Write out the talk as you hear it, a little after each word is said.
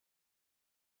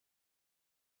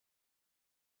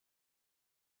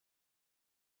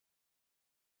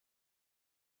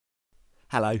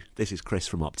Hello, this is Chris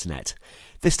from Optinet.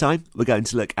 This time we're going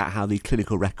to look at how the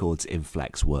clinical records in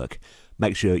Flex work.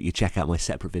 Make sure you check out my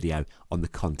separate video on the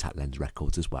contact lens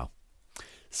records as well.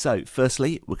 So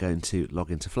firstly we're going to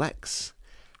log into Flex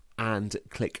and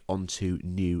click onto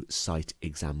New Site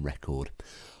Exam Record.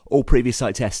 All previous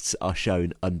site tests are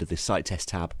shown under the Site Test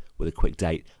tab with a quick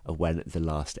date of when the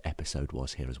last episode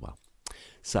was here as well.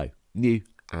 So New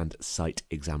and Site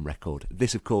Exam Record.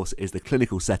 This of course is the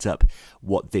clinical setup.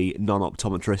 What the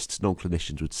non-optometrists,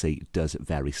 non-clinicians would see does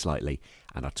vary slightly,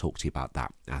 and I'll talk to you about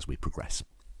that as we progress.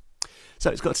 So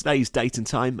it's got today's date and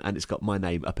time, and it's got my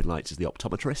name up in lights as the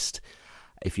optometrist.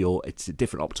 If it's a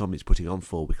different optometrist it's putting on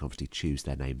for, we can obviously choose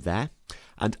their name there.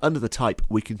 And under the type,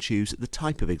 we can choose the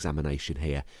type of examination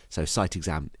here. So site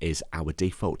exam is our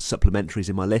default. Supplementaries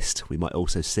in my list. We might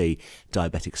also see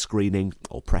diabetic screening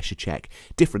or pressure check,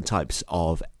 different types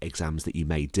of exams that you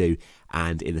may do.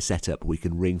 And in the setup, we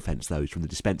can ring fence those from the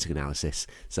dispensing analysis.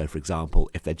 So for example,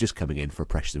 if they're just coming in for a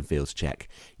pressures and fields check,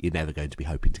 you're never going to be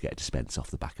hoping to get a dispense off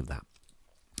the back of that.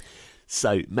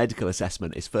 So medical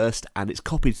assessment is first, and it's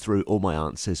copied through all my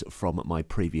answers from my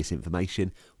previous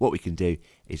information. What we can do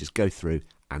is just go through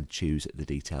and choose the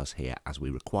details here as we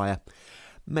require.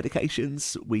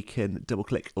 Medications, we can double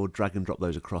click or drag and drop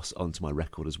those across onto my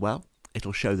record as well.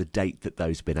 It'll show the date that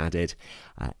those have been added.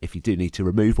 If you do need to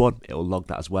remove one, it will log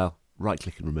that as well. Right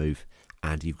click and remove,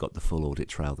 and you've got the full audit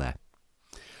trail there.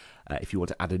 If you want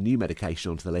to add a new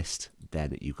medication onto the list,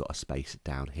 then you've got a space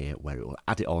down here where it will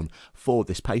add it on for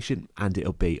this patient, and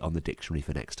it'll be on the dictionary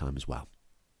for next time as well.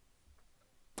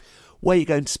 Where you're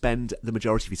going to spend the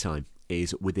majority of your time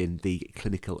is within the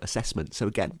clinical assessment. So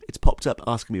again, it's popped up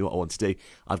asking me what I want to do.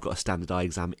 I've got a standard eye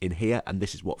exam in here, and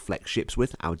this is what Flex ships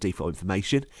with, our default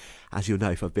information. As you'll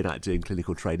know, if I've been out doing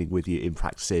clinical training with you in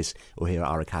practices or here at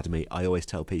our academy, I always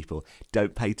tell people,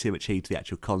 don't pay too much heed to the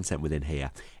actual content within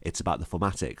here. It's about the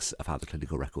formatics of how the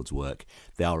clinical records work.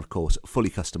 They are, of course,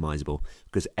 fully customizable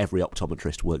because every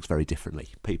optometrist works very differently.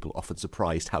 People are often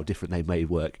surprised how different they may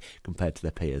work compared to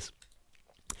their peers.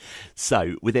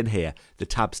 So within here, the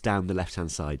tabs down the left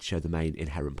hand side show the main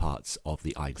inherent parts of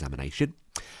the eye examination,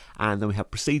 and then we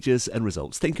have procedures and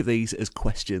results. Think of these as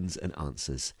questions and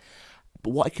answers.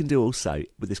 But what I can do also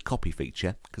with this copy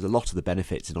feature, because a lot of the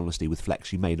benefits in honesty with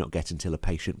Flex you may not get until a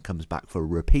patient comes back for a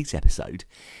repeat episode,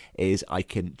 is I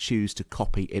can choose to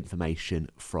copy information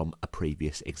from a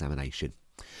previous examination.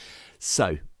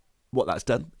 So what that's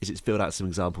done is it's filled out some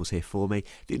examples here for me.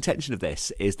 The intention of this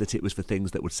is that it was for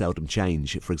things that would seldom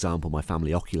change, for example my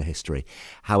family ocular history.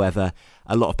 However,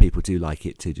 a lot of people do like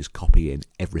it to just copy in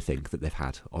everything that they've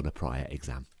had on a prior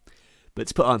exam. But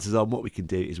to put answers on, what we can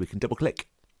do is we can double click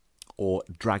or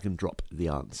drag and drop the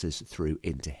answers through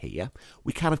into here.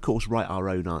 We can of course write our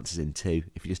own answers in too.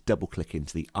 If you just double click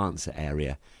into the answer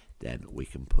area, then we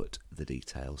can put the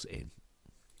details in.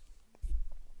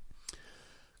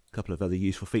 Couple of other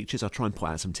useful features. I'll try and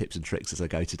point out some tips and tricks as I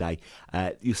go today.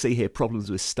 You'll see here problems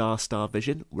with star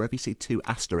vision. Wherever you see two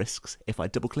asterisks, if I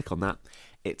double click on that,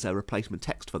 it's a replacement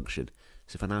text function.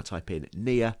 So if I now type in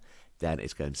near, then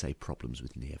it's going to say problems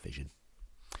with near vision.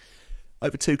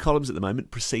 Over two columns at the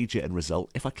moment, procedure and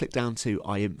result. If I click down to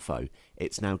eye info,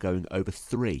 it's now going over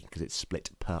three because it's split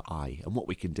per eye. And what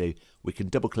we can do, we can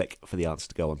double click for the answer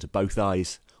to go onto both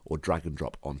eyes, or drag and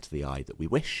drop onto the eye that we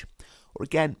wish. Or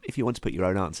again, if you want to put your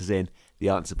own answers in, the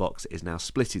answer box is now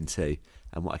split in two,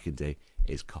 and what I can do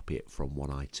is copy it from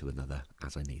one eye to another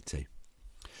as I need to.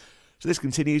 So this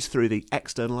continues through the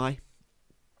external eye,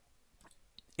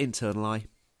 internal eye,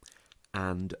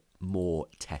 and more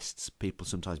tests. People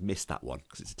sometimes miss that one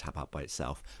because it's a tab out by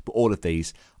itself, but all of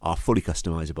these are fully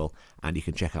customizable, and you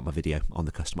can check out my video on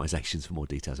the customizations for more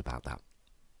details about that.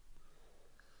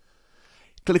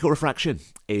 Clinical refraction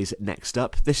is next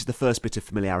up. This is the first bit of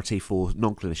familiarity for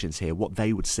non-clinicians here. What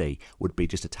they would see would be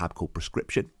just a tab called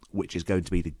prescription, which is going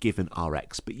to be the given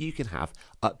RX, but you can have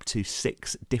up to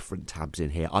 6 different tabs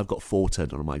in here. I've got 4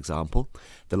 turned on my example.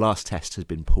 The last test has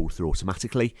been pulled through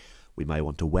automatically. We may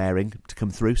want a wearing to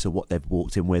come through, so what they've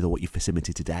walked in with or what you've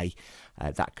submitted today,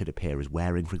 that could appear as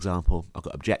wearing, for example. I've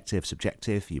got objective,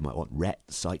 subjective, you might want RET,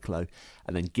 cyclo,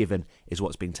 and then given is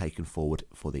what's being taken forward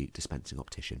for the dispensing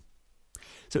optician.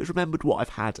 So it's remembered what I've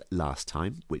had last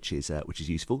time, which is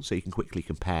useful. So you can quickly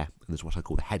compare, and there's what I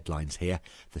call the headlines here,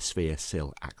 the sphere,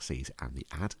 sill, axes, and the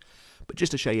add. But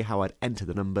just to show you how I'd enter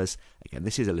the numbers, again,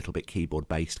 this is a little bit keyboard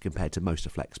based compared to most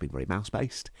of Flex being very mouse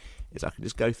based, is I can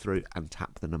just go through and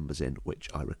tap the numbers in which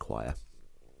I require.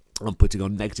 I'm putting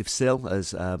on negative sill,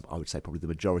 as I would say probably the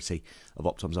majority of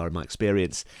optoms are in my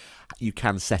experience. You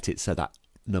can set it so that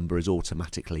number is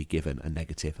automatically given a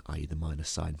negative, i.e. the minus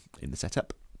sign in the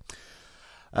setup.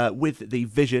 With the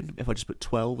vision, if I just put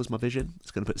 12 as my vision,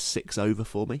 it's going to put 6 over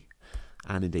for me.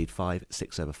 And indeed 5,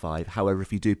 6 over 5. However,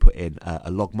 if you do put in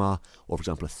a logmar, or for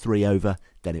example a 3 over,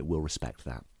 then it will respect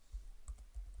that.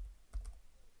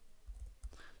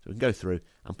 So we can go through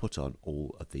and put on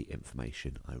all of the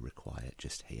information I require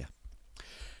just here.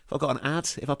 If I've got an add,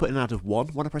 if I put an add of 1,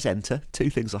 when I press enter, 2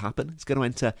 things will happen. It's going to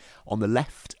enter on the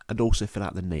left and also fill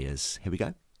out the nears. Here we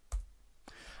go.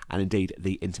 And indeed,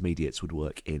 the intermediates would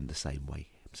work in the same way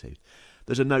too.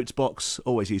 There's a notes box,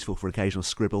 always useful for occasional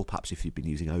scribble. Perhaps if you've been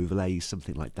using overlays,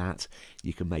 something like that,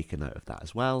 you can make a note of that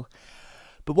as well.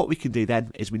 But what we can do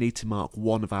then is we need to mark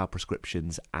one of our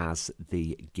prescriptions as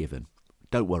the given.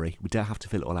 Don't worry, we don't have to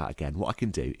fill it all out again. What I can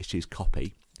do is choose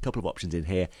copy. A couple of options in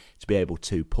here to be able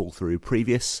to pull through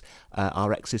previous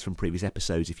RXs from previous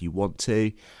episodes if you want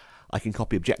to. I can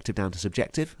copy objective down to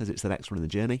subjective as it's the next one in the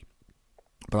journey.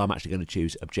 But I'm actually going to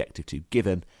choose objective to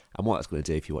given, and what that's going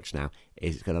to do, if you watch now,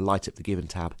 is it's going to light up the given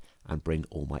tab and bring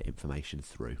all my information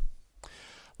through.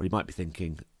 Well, you might be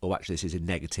thinking, oh, actually this is in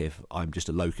negative, I'm just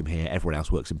a locum here, everyone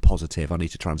else works in positive, I need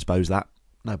to transpose that.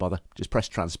 No bother, just press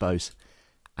transpose,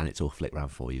 and it's all flicked around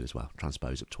for you as well.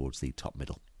 Transpose up towards the top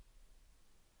middle.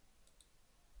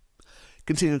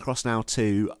 Continuing across now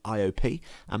to IOP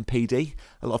and PD.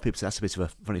 A lot of people say that's a bit of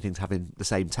a funny thing to have in the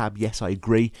same tab. Yes, I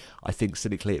agree. I think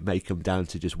cynically it may come down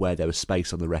to just where there was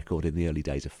space on the record in the early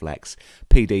days of Flex.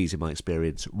 PDs, in my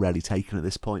experience, rarely taken at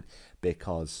this point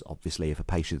because obviously if a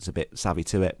patient's a bit savvy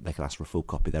to it, they can ask for a full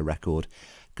copy of their record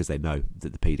because they know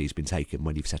that the PD's been taken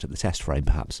when you've set up the test frame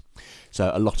perhaps.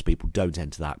 So a lot of people don't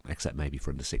enter that except maybe for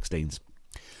under 16s.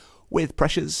 With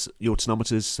pressures, your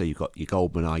tonometers, so you've got your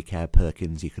Goldman, iCare,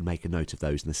 Perkins, you can make a note of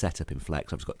those in the setup in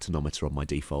Flex. I've just got tonometer on my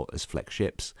default as Flex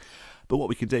ships. But what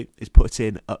we can do is put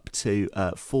in up to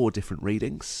 4 different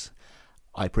readings.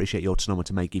 I appreciate your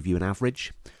tonometer may give you an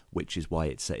average, which is why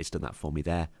it's done that for me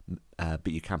there. But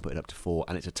you can put it up to 4,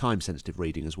 and it's a time-sensitive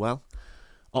reading as well.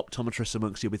 Optometrists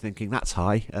amongst you will be thinking, that's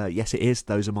high. Yes, it is.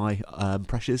 Those are my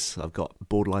pressures. I've got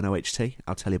borderline OHT.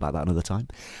 I'll tell you about that another time.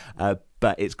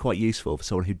 But it's quite useful for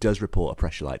someone who does report a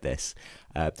pressure like this,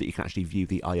 that you can actually view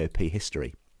the IOP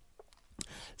history.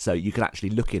 So you can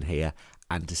actually look in here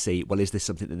and to see, well, is this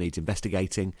something that needs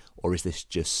investigating, or is this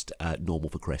just normal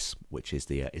for Chris, which is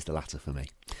the latter for me.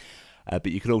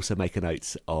 But you can also make a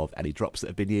note of any drops that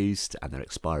have been used and their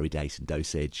expiry date and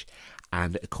dosage,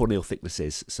 and corneal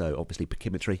thicknesses. So obviously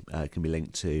pachymetry can be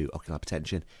linked to ocular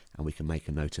hypertension, and we can make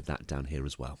a note of that down here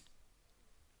as well.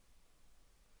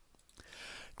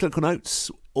 Clinical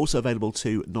notes, also available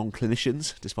to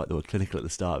non-clinicians, despite the word clinical at the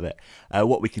start of it.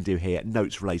 What we can do here,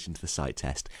 notes relating to the site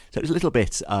test. So it's a little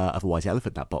bit of a white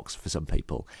elephant, that box, for some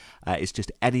people. It's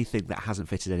just anything that hasn't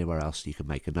fitted anywhere else you can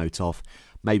make a note of.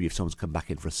 Maybe if someone's come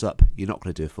back in for a sup, you're not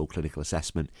going to do a full clinical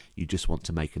assessment. You just want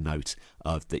to make a note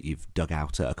of that you've dug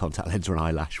out a contact lens or an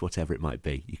eyelash, whatever it might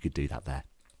be. You could do that there.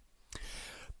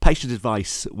 Patient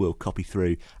advice will copy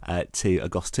through to a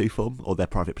GOS2 form or their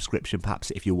private prescription,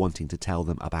 perhaps if you're wanting to tell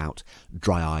them about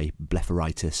dry eye,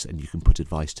 blepharitis, and you can put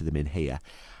advice to them in here.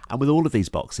 And with all of these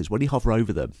boxes, when you hover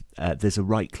over them, there's a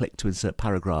right click to insert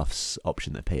paragraphs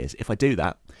option that appears. If I do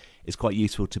that, it's quite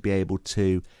useful to be able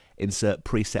to insert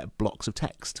preset blocks of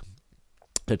text.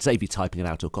 So to save you typing it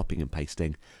out or copying and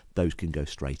pasting, those can go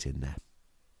straight in there.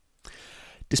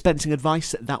 Dispensing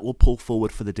advice, that will pull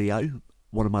forward for the DO.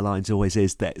 One of my lines always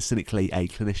is that cynically a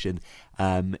clinician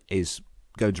is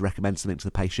going to recommend something to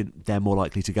the patient. They're more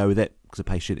likely to go with it because a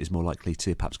patient is more likely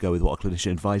to perhaps go with what a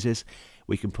clinician advises.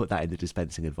 We can put that in the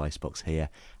dispensing advice box here,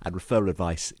 and referral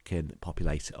advice can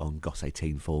populate on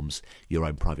GOS18 forms, your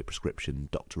own private prescription,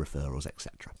 doctor referrals,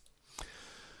 etc.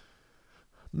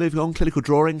 Moving on, clinical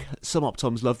drawing. Some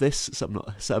optoms love this, some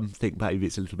not. Some think maybe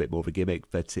it's a little bit more of a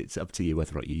gimmick, but it's up to you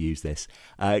whether or not you use this.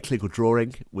 Clinical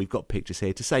drawing, we've got pictures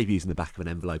here. To save using the back of an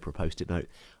envelope or a post-it note,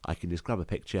 I can just grab a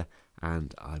picture,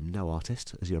 and I'm no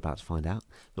artist, as you're about to find out.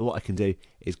 But what I can do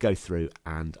is go through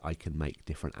and I can make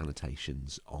different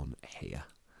annotations on here.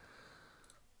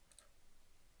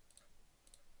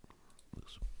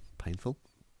 Looks painful,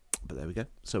 but there we go.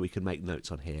 So we can make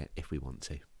notes on here if we want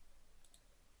to.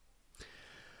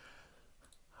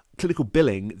 Clinical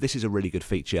billing, this is a really good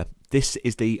feature. This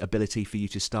is the ability for you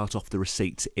to start off the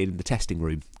receipt in the testing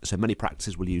room. So many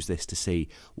practices will use this to see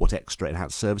what extra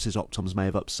enhanced services optoms may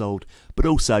have upsold, but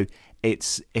also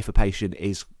it's if a patient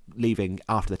is leaving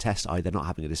after the test, either not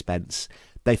having a dispense,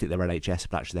 they think they're NHS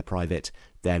but actually they're private,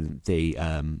 then the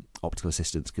optical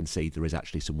assistants can see there is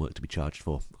actually some work to be charged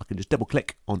for. I can just double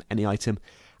click on any item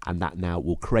and that now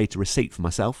will create a receipt for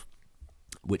myself.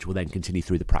 which will then continue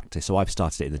through the practice. So I've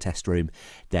started it in the test room,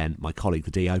 then my colleague,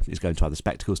 the DO, is going to have the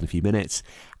spectacles in a few minutes,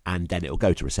 and then it'll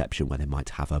go to reception where they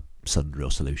might have a sundry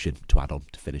or solution to add on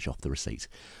to finish off the receipt.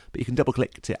 But you can double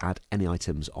click to add any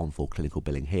items on for clinical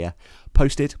billing here.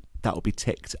 Posted, that will be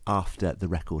ticked after the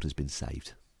record has been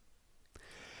saved.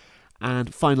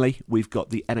 And finally, we've got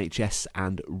the NHS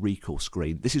and recall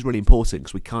screen. This is really important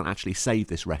because we can't actually save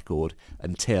this record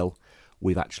until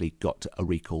we've actually got a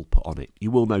recall put on it. You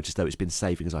will notice though it's been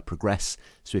saving as I progress,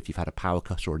 so if you've had a power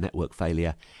cut or a network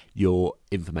failure, your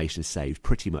information is saved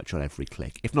pretty much on every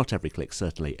click. If not every click,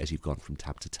 certainly as you've gone from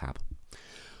tab to tab.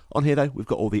 On here though, we've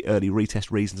got all the early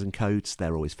retest reasons and codes.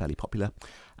 They're always fairly popular.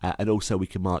 And also we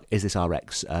can mark, is this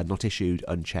RX not issued,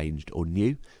 unchanged or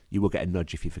new? You will get a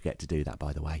nudge if you forget to do that,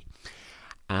 by the way.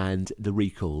 And the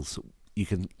recalls, you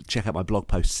can check out my blog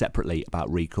post separately about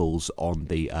recalls on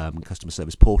the customer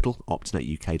service portal,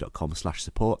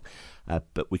 optinetuk.com/support.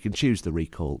 But we can choose the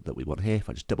recall that we want here. If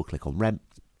I just double click on rent,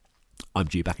 I'm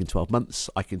due back in 12 months.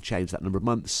 I can change that number of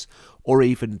months or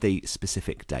even the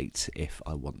specific date if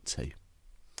I want to.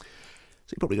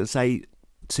 So you're probably going to say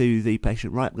to the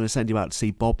patient, right, I'm going to send you out to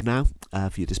see Bob now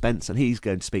for your dispense, and he's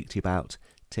going to speak to you about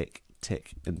tick,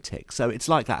 tick and tick. So it's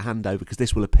like that handover because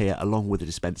this will appear along with the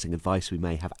dispensing advice we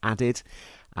may have added,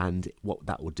 and what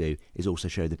that will do is also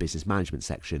show the business management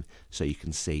section so you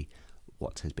can see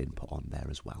what has been put on there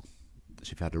as well. So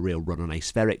if you've had a real run on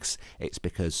aspherics, it's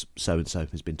because so-and-so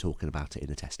has been talking about it in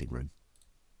the testing room.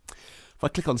 If I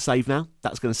click on save now,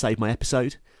 that's going to save my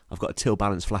episode. I've got a till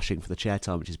balance flashing for the chair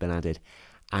time which has been added,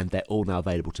 and they're all now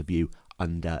available to view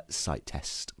under site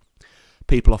test.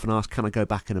 People often ask, can I go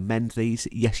back and amend these?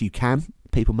 Yes, you can.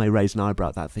 People may raise an eyebrow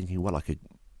at that, thinking, well,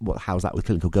 how's that with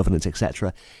clinical governance,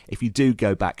 etc. If you do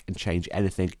go back and change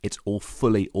anything, it's all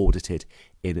fully audited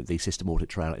in the system audit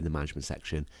trail in the management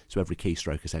section. So every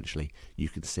keystroke, essentially, you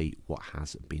can see what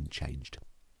has been changed.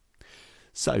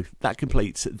 So that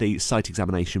completes the site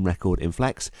examination record in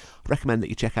Flex. I recommend that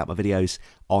you check out my videos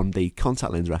on the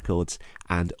contact lens records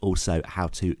and also how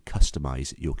to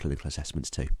customise your clinical assessments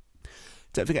too.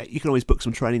 Don't forget, you can always book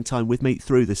some training time with me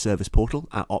through the service portal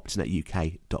at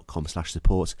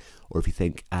optinetuk.com/support, or if you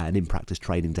think an in-practice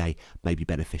training day may be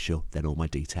beneficial, then all my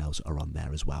details are on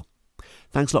there as well.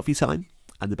 Thanks a lot for your time,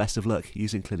 and the best of luck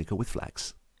using Clinical with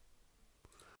Flex.